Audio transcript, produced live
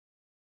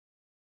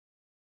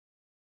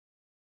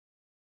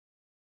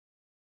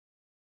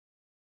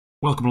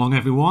Welcome along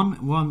everyone,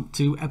 we're on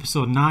to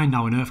episode 9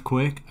 now in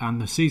Earthquake,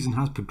 and the season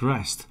has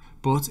progressed,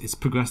 but it's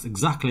progressed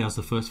exactly as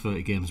the first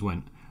 30 games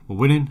went. We're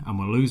winning and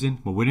we're losing,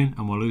 we're winning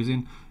and we're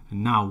losing,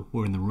 and now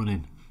we're in the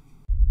running.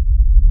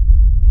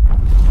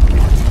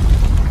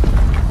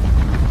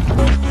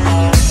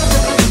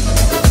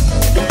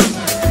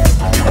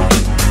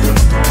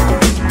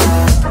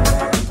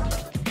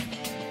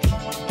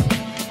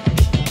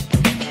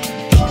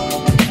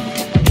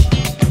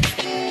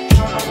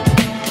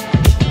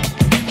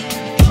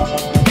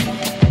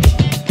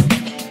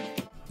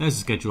 There's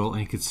the schedule,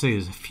 and you can see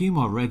there's a few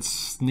more reds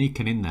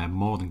sneaking in there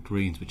more than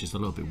greens, which is a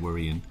little bit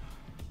worrying.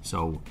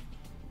 So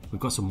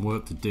we've got some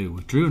work to do.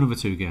 We drew another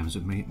 2 games,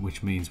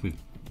 which means we've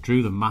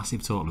drew the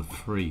massive total of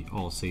 3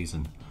 all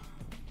season.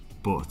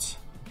 But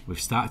we've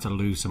started to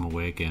lose some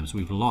away games.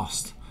 We've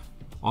lost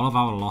all of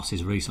our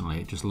losses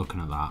recently, just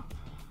looking at that,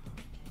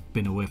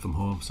 been away from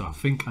home. So I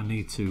think I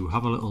need to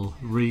have a little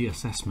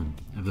reassessment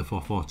of the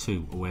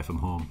 4-4-2 away from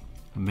home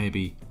and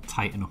maybe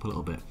tighten up a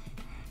little bit.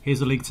 Here's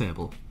the league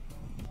table.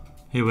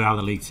 Here we are,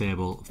 the league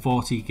table.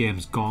 40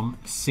 games gone,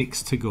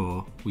 6 to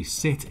go. We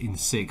sit in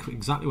 6th,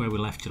 exactly where we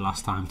left you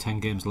last time, 10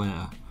 games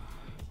later.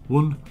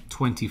 Won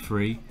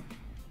 23,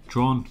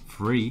 drawn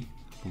 3,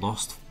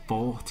 lost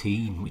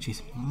 14, which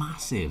is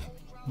massive,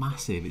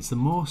 massive. It's the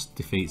most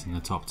defeats in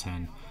the top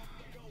 10,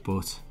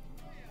 but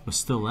we're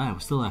still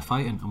there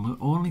fighting, and we're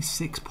only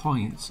 6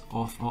 points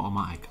off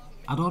automatic.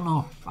 I don't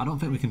know, I don't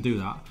think we can do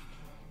that.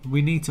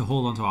 We need to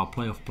hold on to our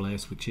playoff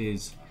place, which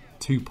is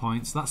 2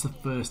 points. That's the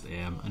first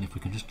aim, and if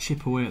we can just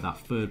chip away at that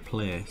 3rd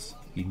place,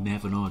 you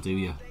never know, do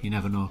you? You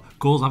never know.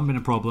 Goals haven't been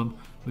a problem.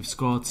 We've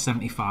scored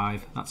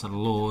 75, that's a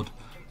load,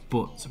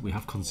 but we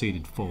have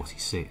conceded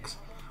 46,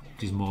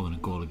 which is more than a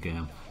goal a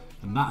game,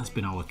 and that has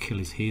been our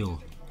Achilles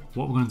heel.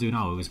 What we're going to do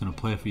now is going to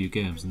play a few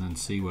games and then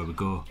see where we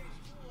go.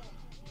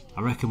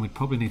 I reckon we'd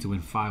probably need to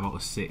win 5 out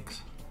of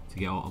 6 to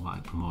get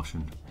automatic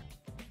promotion.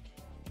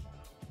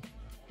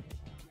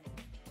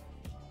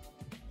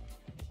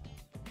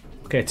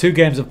 Okay, 2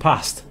 games have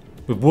passed.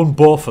 We've won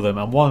both of them,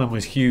 and one of them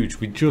was huge.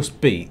 We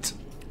just beat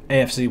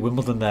AFC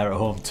Wimbledon there at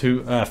home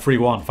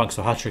 3-1 thanks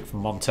to a hat-trick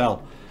from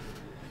Montel.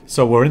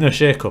 So we're in the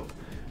shake-up.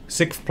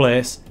 6th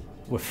place.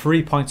 We're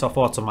 3 points off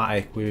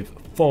automatic with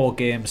 4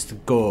 games to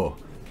go.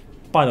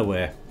 By the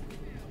way,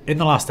 in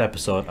the last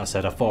episode I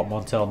said I thought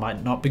Montel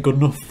might not be good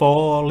enough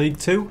for League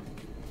 2.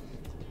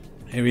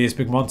 Here he is,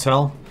 big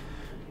Montel.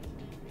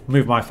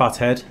 Move my fat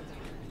head.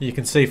 You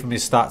can see from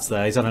his stats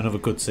there, he's had another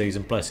good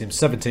season, bless him.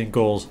 17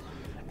 goals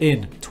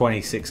in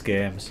 26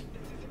 games,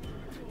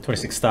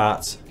 26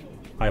 starts.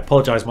 I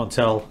apologise,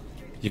 Montel,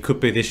 you could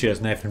be this year's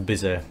Nathan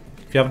Bizet.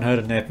 If you haven't heard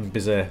of Nathan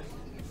Bizet,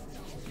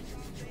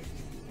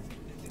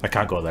 I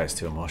can't go there, it's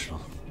too emotional.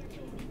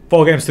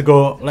 4 games to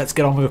go, let's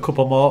get on with a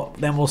couple more,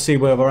 then we'll see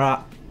where we're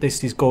at.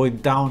 This is going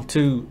down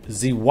to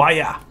the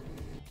wire.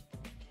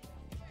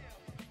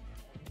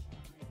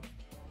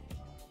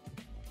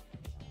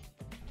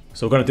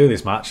 So we're going to do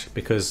this match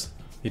because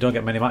you don't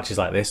get many matches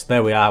like this.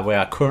 There we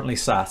are currently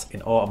sat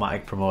in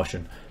automatic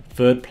promotion,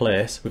 3rd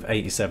place with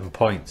 87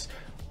 points.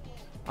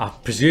 I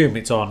presume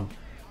it's on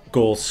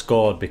goals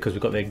scored because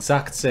we've got the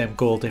exact same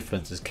goal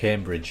difference as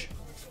Cambridge,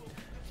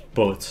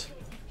 but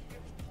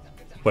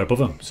we're above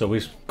them, so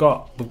we've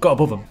got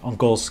above them on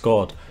goals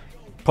scored.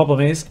 Problem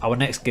is, our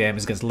next game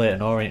is against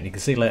Leyton Orient. You can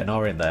see Leyton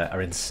Orient there are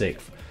in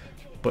 6th,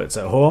 but it's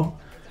at home.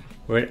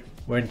 We're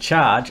in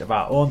charge of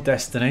our own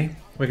destiny.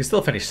 We can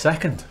still finish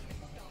 2nd,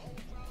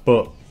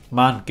 but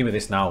man, give me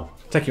this now.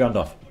 Take your hand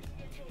off.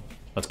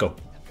 Let's go.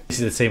 This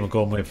is the team we're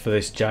going with for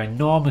this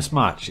ginormous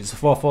match. It's a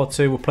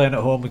 4-4-2. We're playing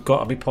at home. We've got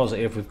to be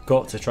positive. We've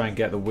got to try and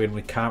get the win.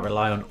 We can't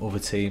rely on other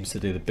teams to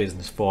do the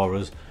business for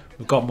us.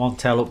 We've got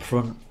Montel up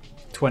front.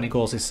 20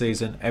 goals this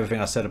season.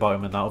 Everything I said about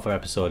him in that other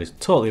episode is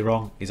totally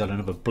wrong. He's had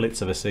another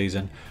blitz of a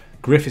season.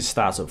 Griffiths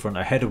starts up front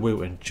ahead of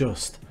Wooten.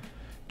 Just.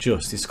 He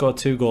scored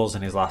 2 goals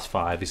in his last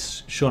 5.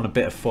 He's shown a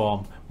bit of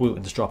form.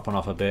 Wooten's dropping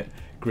off a bit.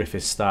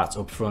 Griffiths starts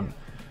up front.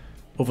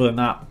 Other than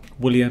that,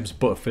 Williams,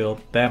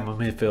 Butterfield, they're my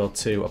midfield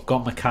too. I've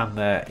got McCann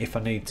there. If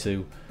I need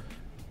to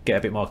get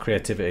a bit more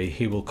creativity,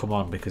 he will come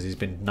on because he's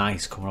been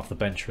nice coming off the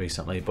bench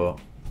recently. But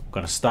I'm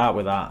going to start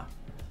with that.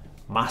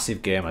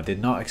 Massive game. I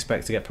did not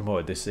expect to get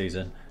promoted this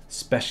season,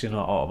 especially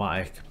not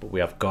automatic, but we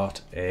have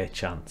got a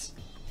chance.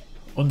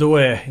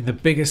 Underway in the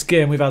biggest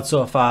game we've had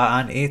so far,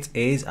 and it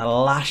is a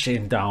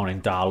lashing down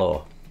in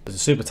Darlow. It's a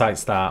super tight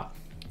start.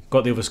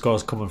 Got the other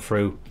scores coming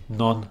through.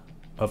 None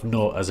of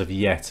note as of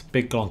yet.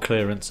 Big long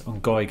clearance.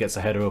 Ngoy gets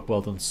a header up. Well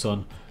done,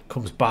 son.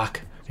 Comes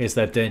back. Here's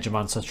their danger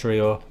man,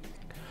 Satrio.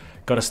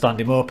 Got to stand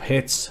him up.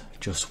 Hits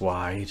just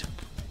wide.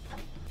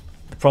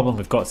 The problem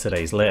we've got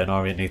today is Leyton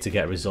Orient need to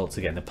get a result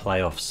to get in the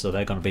playoffs, so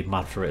they're going to be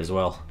mad for it as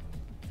well.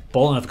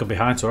 Bolton have gone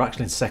behind, so we're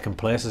actually in 2nd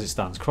place as it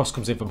stands. Cross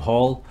comes in from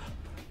Hall.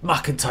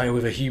 McIntyre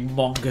with a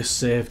humongous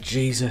save.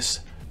 Jesus.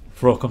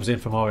 Throw comes in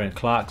from Orient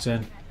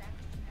Clarkson.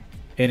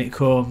 In it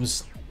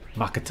comes.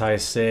 McIntyre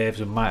saves.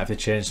 We might have to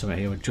change something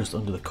here. We're just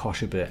under the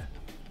cosh a bit.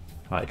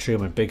 Right,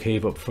 Truman, big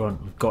heave up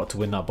front. We've got to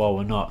win that ball.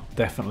 We're not.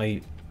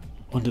 Definitely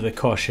under the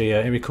cosh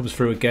here. Here he comes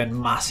through again.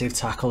 Massive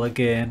tackle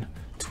again.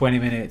 20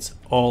 minutes.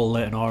 All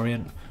Leyton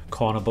Orient.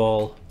 Corner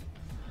ball.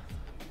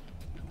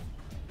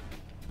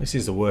 This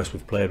is the worst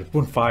we've played. We've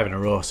won 5 in a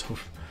row. So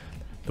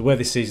the way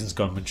this season's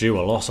gone, we're due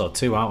a loss or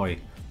 2, aren't we?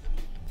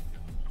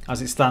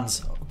 As it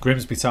stands,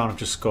 Grimsby Town have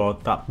just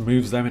scored. That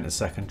moves them into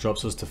second,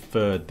 drops us to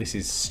third. This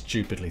is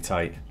stupidly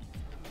tight.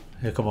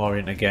 Here come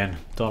Orient again.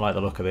 Don't like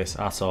the look of this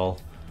at all.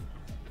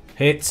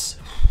 Hits.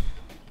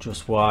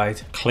 Just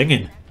wide.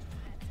 Clinging.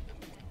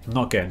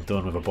 Not getting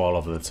done with a ball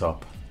over the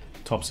top.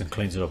 Thompson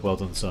cleans it up. Well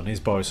done, son. Here's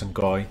Boris and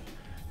Goy.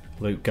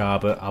 Luke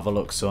Garbutt. Have a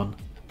look, son.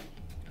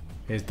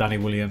 Here's Danny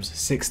Williams.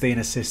 16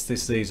 assists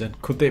this season.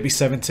 Could they be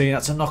 17?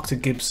 That's a knock to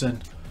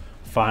Gibson.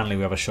 Finally,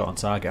 we have a shot on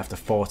target after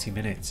 40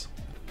 minutes.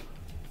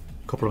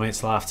 Couple of minutes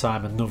to half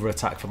time. Another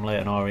attack from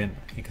Leyton Orient.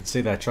 You can see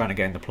they're trying to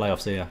get in the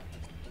playoffs here.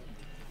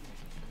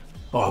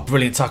 Oh,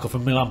 brilliant tackle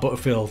from Milan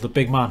Butterfield, the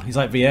big man. He's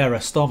like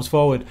Vieira, storms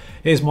forward.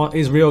 Here's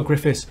Rio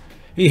Griffiths.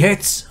 He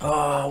hits.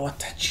 Oh,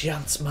 what a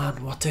chance,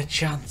 man. What a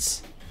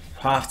chance.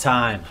 Half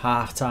time.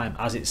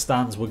 As it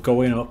stands, we're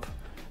going up.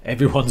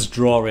 Everyone's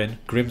drawing.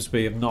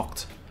 Grimsby have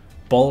knocked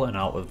Bolton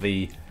out of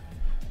the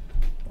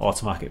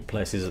automatic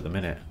places at the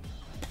minute.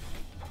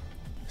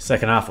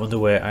 Second half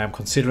underway. I am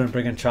considering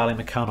bringing Charlie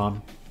McCann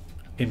on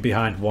in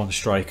behind one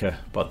striker,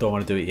 but I don't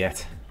want to do it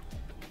yet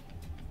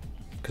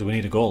because we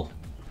need a goal.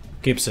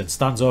 Gibson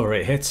stands over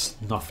it, hits,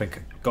 nothing.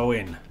 Go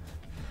in.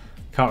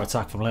 Counter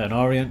attack from Leyton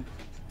Orient.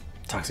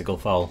 Tactical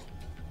foul.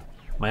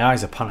 My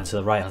eyes are panning to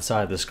the right hand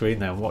side of the screen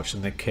now. I'm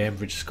watching the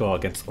Cambridge score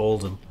against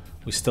Oldham.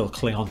 We still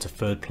cling on to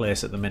third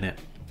place at the minute.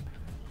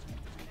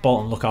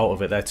 Bolton look out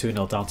of it. They're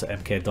 2-0 down to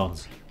MK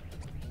Dons.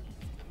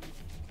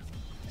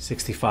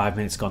 65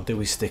 minutes gone. Do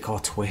we stick or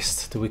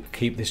twist? Do we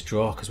keep this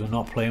draw? Because we're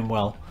not playing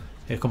well.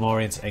 Here come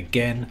Orient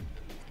again.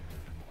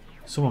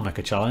 Someone make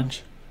a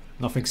challenge.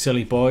 Nothing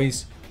silly,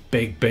 boys.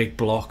 Big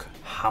block.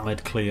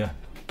 Hammered clear.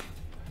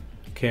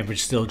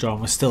 Cambridge still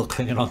drawing. We're still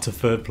clinging on to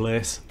third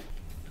place.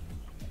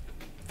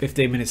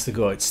 15 minutes to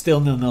go. It's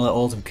still 0-0 at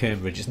Oldham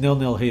Cambridge. It's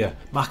 0-0 here.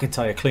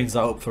 McIntyre cleans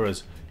that up for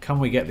us. Can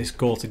we get this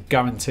goal to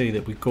guarantee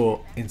that we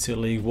go into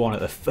League One at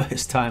the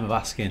first time of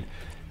asking?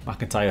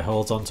 McIntyre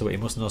holds on to it. He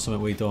must know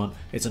something we don't.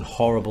 It's a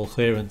horrible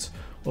clearance.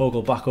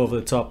 Ogle back over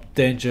the top.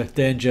 Danger,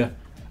 danger.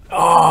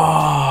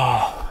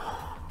 Oh!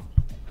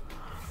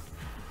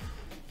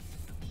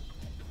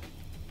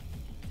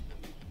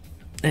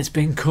 It's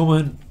been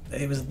coming.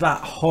 It was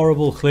that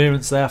horrible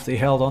clearance there after he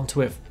held on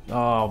to it.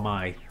 Oh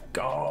my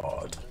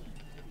god.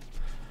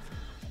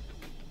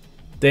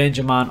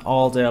 Danger man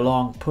all day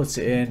long. Puts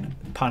it in.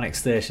 Panic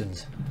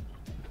stations.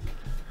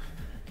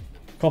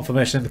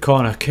 Confirmation in the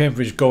corner.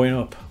 Cambridge going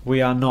up.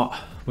 We are not.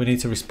 We need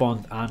to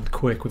respond and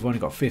quick. We've only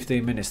got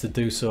 15 minutes to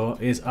do so.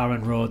 Here's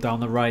Aaron Rowe down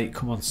the right.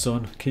 Come on,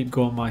 son. Keep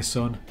going, my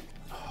son.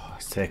 Oh,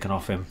 it's taken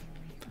off him.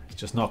 It's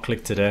just not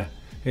clicked today.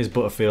 Here's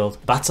Butterfield.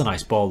 That's a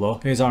nice ball though.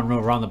 Here's Aaron Rowe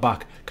around the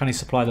back. Can he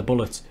supply the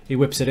bullets? He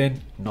whips it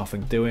in.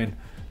 Nothing doing.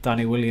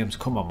 Danny Williams.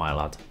 Come on, my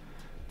lad.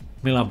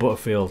 Milan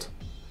Butterfield.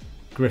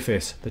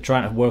 Griffiths. They're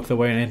trying to work their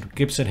way in.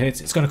 Gibson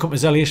hits. It's going to come to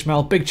Zelly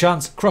Ishmael. Big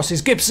chance.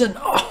 Crosses Gibson.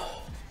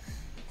 Oh!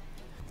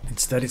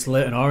 Instead, it's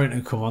Leyton Orient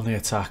who come on the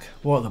attack.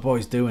 What are the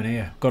boys doing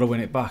here? Got to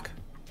win it back.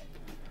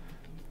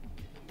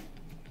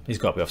 He's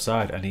got to be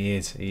offside, and he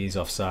is. He is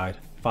offside.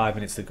 5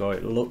 minutes to go.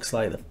 It looks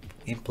like they're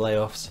in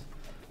playoffs.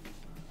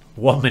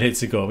 1 minute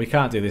to go. We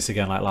can't do this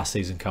again like last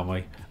season, can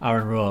we?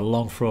 Aaron Rowe,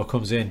 long throw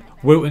comes in.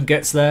 Wooten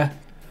gets there.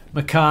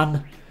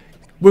 McCann.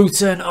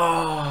 Wooten.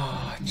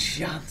 Oh,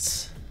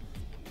 chance.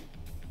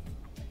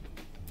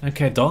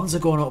 Okay, Dons are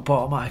going up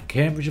automatic.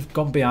 Cambridge have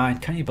gone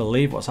behind. Can you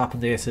believe what's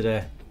happened here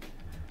today?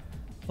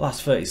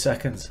 Last 30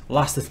 seconds.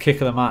 Last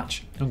kick of the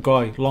match.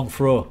 Ngoy, long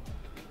throw.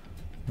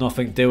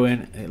 Nothing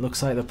doing. It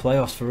looks like the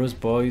playoffs for us,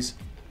 boys.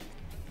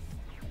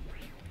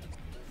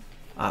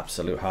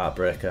 Absolute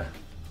heartbreaker.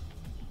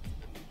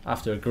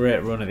 After a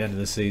great run at the end of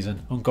the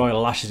season. Ngoy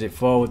lashes it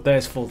forward.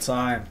 There's full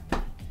time.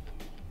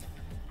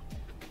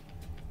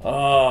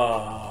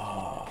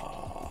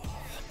 Oh.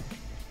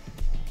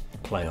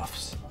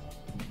 Playoffs.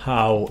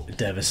 How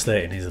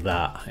devastating is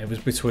that? It was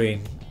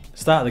between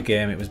start of the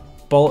game, it was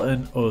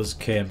Bolton, us,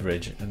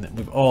 Cambridge, and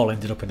we've all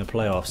ended up in the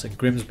playoffs, and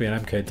Grimsby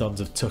and MK Dons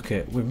have took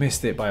it. We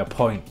missed it by a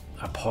point.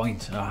 A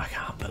point. Oh, I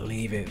can't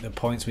believe it. The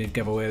points we've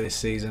given away this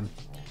season.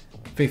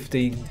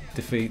 15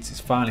 defeats. It's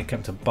finally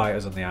come to bite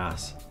us on the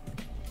arse.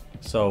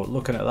 So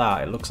looking at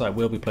that, it looks like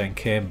we'll be playing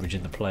Cambridge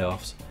in the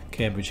playoffs.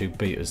 Cambridge who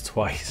beat us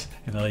twice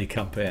in the league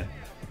campaign.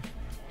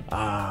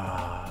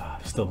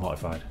 Still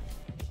mortified.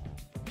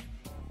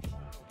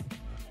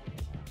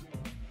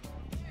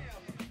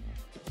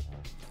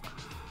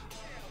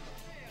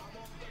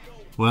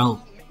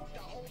 Well,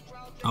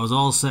 I was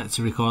all set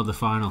to record the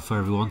final for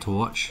everyone to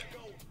watch,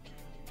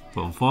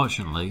 but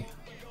unfortunately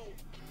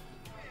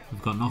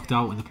we've got knocked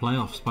out in the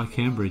playoffs by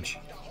Cambridge.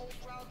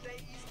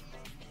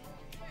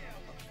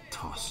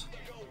 Toss.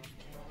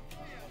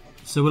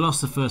 So we lost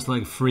the first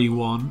leg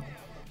 3-1.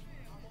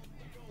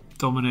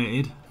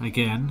 Dominated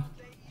again.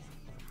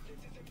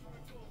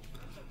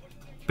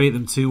 Beat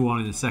them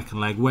 2-1 in the second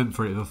leg. Went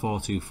for it for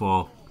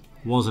 4-2-4.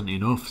 Wasn't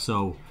enough.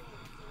 So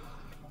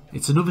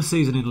it's another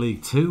season in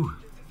League 2.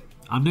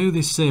 I knew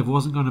this save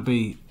wasn't going to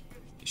be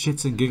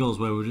shits and giggles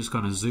where we're just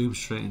going to zoom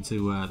straight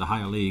into the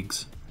higher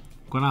leagues.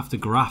 I'm going to have to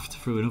graft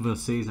through another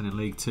season in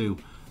League 2.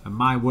 And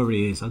my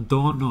worry is I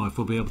don't know if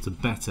we'll be able to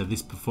better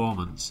this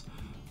performance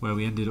where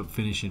we ended up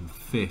finishing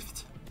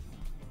 5th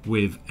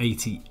with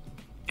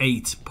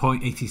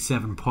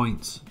 87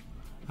 points.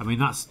 I mean,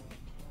 that's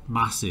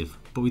massive.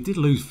 But we did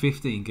lose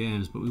 15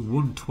 games, but we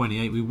won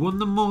 28. We won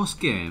the most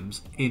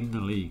games in the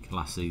league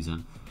last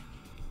season.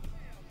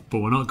 But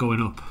we're not going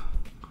up.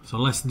 So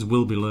lessons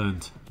will be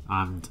learned,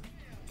 and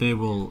they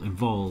will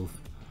involve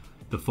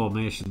the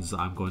formations that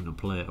I'm going to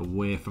play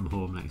away from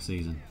home next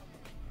season.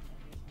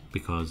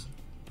 Because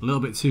a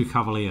little bit too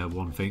cavalier,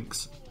 one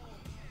thinks.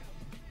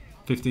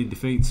 15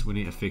 defeats, we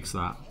need to fix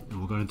that,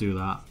 and we're going to do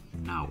that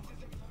now.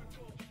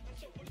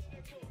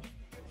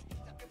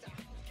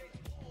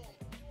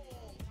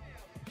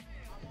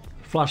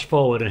 Flash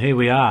forward, and here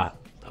we are.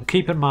 I'm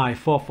keeping my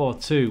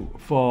 4-4-2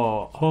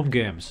 for home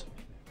games.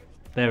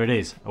 There it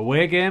is.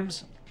 Away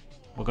games,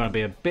 we're going to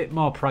be a bit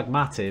more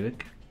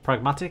pragmatic,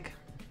 and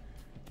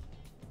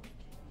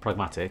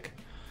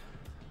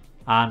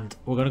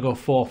we're going to go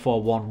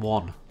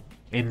 4-4-1-1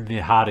 in the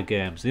harder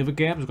games. The other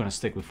games we're going to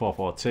stick with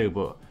 4-4-2,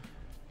 but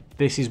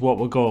this is what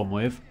we're going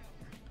with,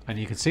 and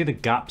you can see the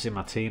gaps in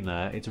my team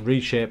there. It's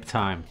reshape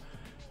time.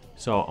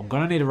 So I'm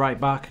going to need a right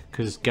back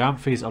because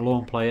Gamfi's a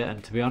lone player,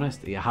 and to be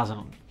honest, he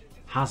hasn't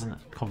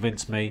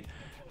convinced me.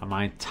 And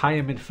my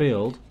entire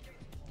midfield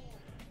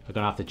are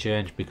going to have to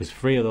change because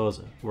 3 of those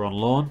were on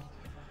loan,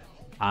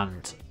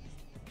 and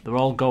they're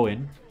all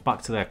going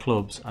back to their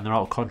clubs, and they're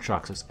out of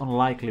contracts. It's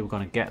unlikely we're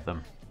going to get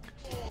them.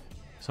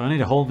 So I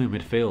need a whole new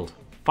midfield.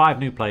 5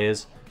 new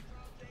players.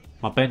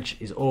 My bench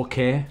is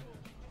okay.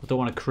 I don't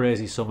want a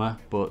crazy summer,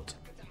 but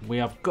we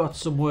have got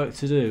some work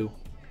to do.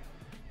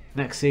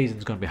 Next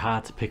season's going to be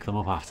hard to pick them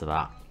up after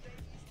that.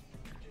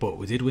 But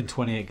we did win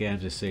 28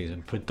 games this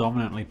season,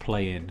 predominantly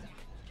playing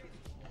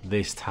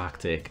this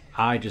tactic.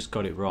 I just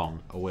got it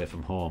wrong away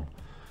from home.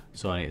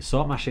 So I need to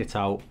sort my shit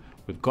out.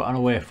 We've got an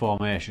away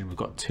formation. We've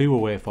got 2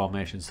 away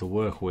formations to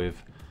work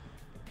with.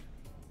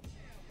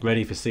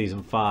 Ready for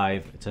season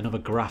 5. It's another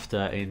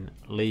grafter in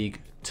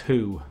League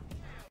 2.